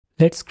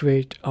Let's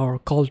create our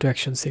call to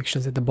action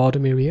sections at the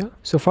bottom area.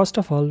 So first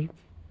of all,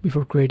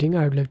 before creating,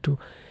 I would like to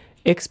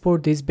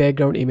export this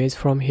background image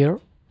from here.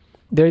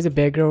 There is a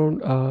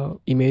background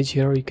image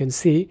here, you can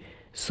see.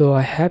 So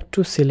I have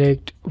to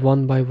select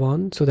one by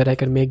one so that I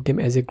can make them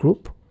as a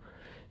group.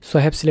 So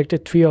I have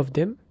selected 3 of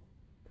them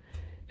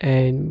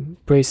and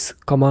press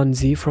Command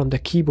Z from the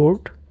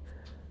keyboard.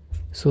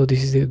 So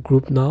this is a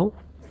group now,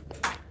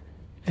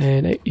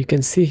 and you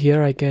can see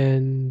here I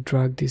can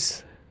drag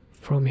this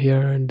from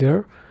here and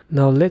there.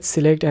 Now let's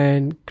select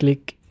and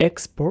click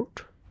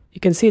export.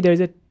 You can see there is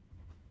a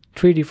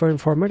 3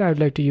 different format. I would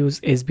like to use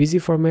SVG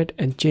format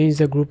and change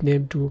the group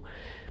name to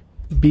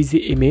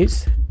BG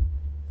image.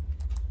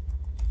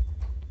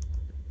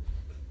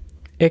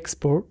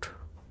 Export.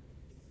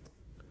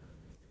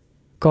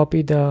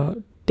 Copy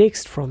the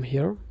text from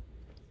here.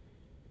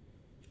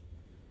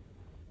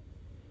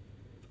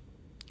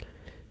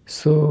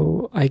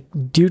 So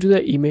due to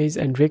the image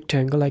and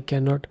rectangle, I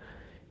cannot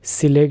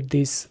select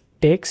this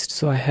text,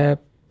 so I have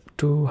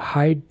to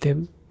hide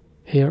them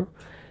here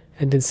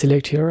and then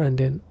select here, and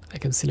then I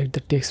can select the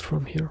text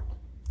from here.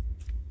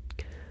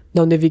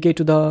 Now navigate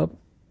to the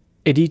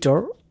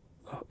editor.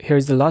 Here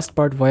is the last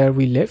part where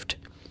we left,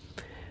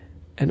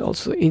 and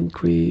also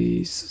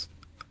increase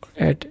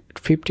at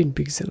 15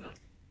 pixel.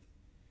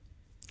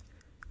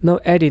 Now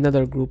add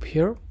another group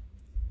here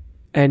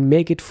and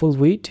make it full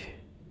width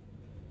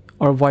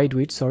or wide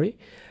width, sorry.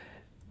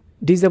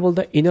 Disable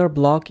the inner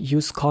block,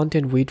 use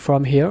content width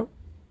from here.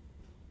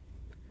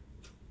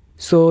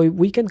 So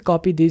we can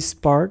copy this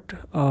part,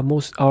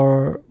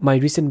 my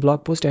recent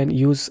blog post, and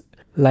use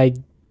like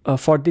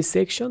for these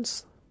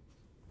sections.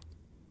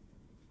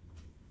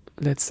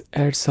 Let's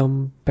add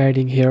some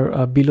padding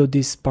here below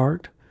this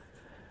part.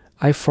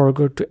 I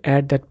forgot to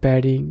add that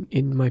padding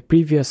in my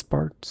previous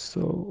part,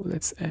 so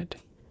let's add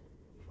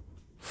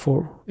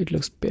 4. It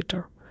looks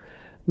better.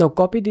 Now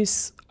copy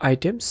these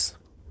items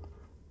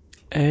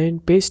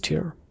and paste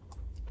here.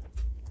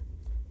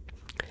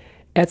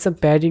 Add some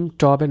padding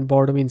top and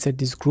bottom inside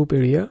this group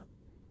area.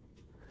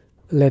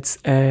 Let's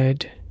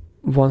add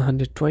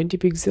 120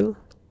 pixel.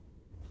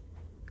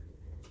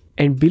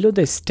 And below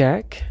the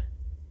stack,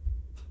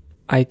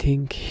 I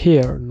think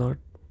here, not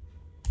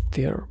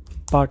there,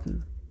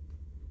 button.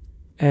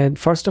 And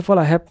first of all,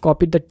 I have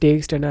copied the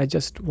text and I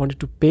just wanted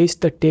to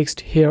paste the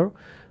text here,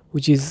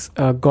 which is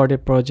got a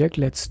project.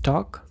 Let's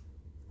talk.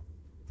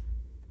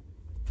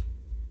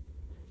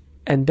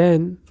 And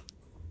then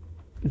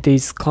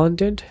this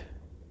content.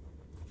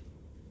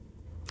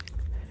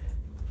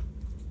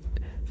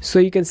 So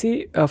you can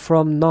see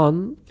from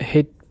none,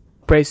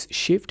 press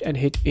shift and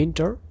hit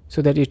enter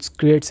so that it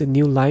creates a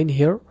new line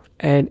here,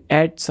 and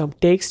add some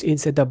text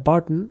inside the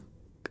button.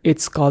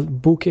 It's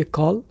called book a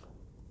call.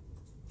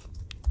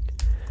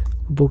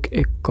 Book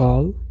a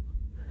call.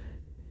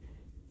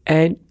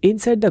 And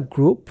inside the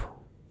group,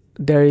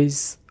 there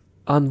is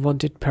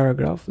unwanted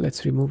paragraph.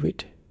 Let's remove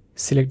it.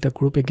 Select the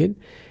group again.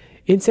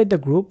 Inside the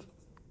group,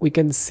 we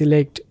can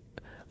select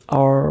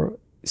our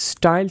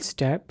styles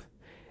tab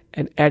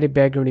and add a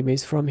background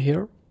image from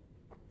here.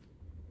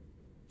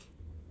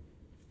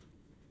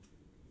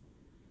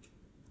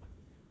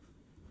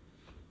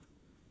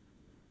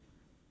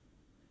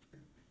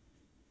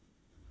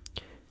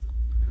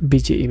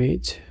 BG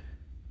image.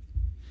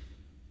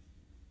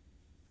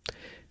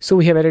 So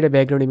we have added a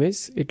background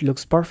image. It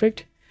looks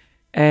perfect.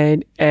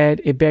 And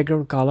add a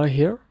background color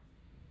here.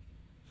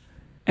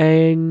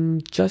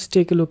 And just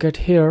take a look at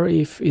here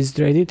if is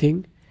there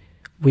anything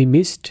we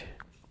missed.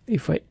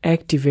 If I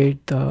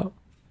activate the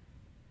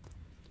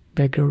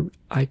background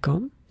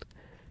icon,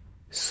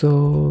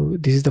 so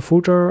this is the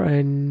footer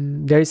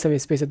and there is some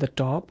space at the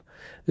top.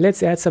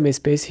 Let's add some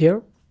space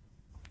here.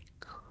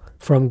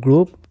 From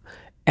group,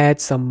 add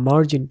some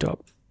margin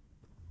top,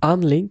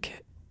 unlink,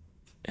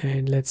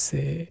 and let's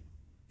say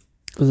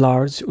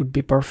large would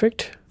be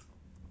perfect.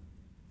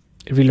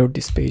 Reload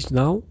this page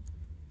now.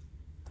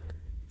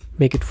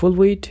 Make it full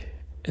width,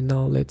 and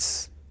now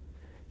let's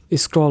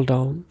scroll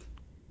down.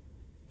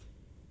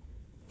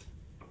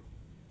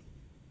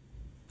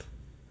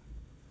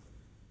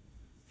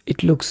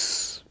 It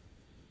looks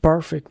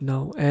perfect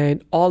now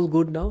and all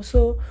good now.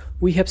 So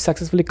we have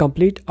successfully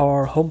completed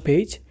our home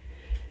page,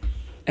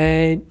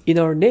 and in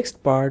our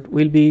next part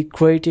we'll be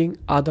creating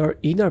other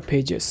inner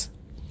pages.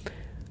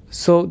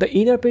 So the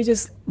inner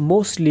pages,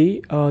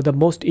 mostly the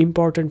most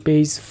important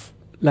page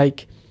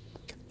like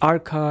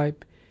archive,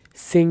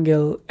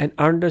 single, and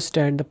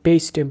understand the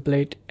page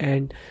template,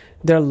 and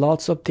there are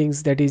lots of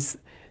things that is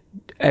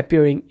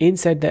appearing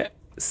inside the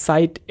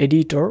site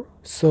editor.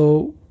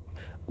 So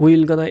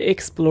we're gonna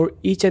explore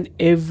each and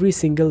every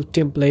single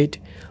template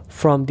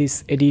from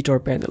this editor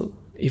panel.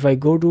 If I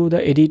go to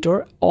the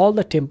editor, all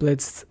the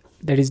templates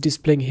that is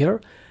displaying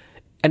here,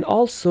 and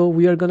also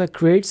we are gonna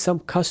create some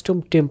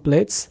custom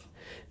templates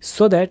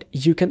so that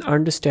you can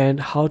understand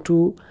how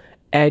to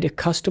add a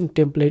custom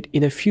template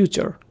in the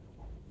future.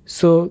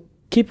 So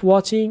keep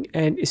watching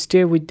and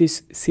stay with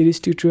this series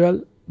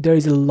tutorial. There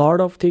is a lot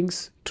of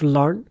things to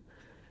learn,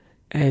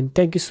 and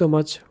thank you so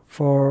much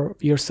for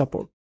your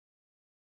support.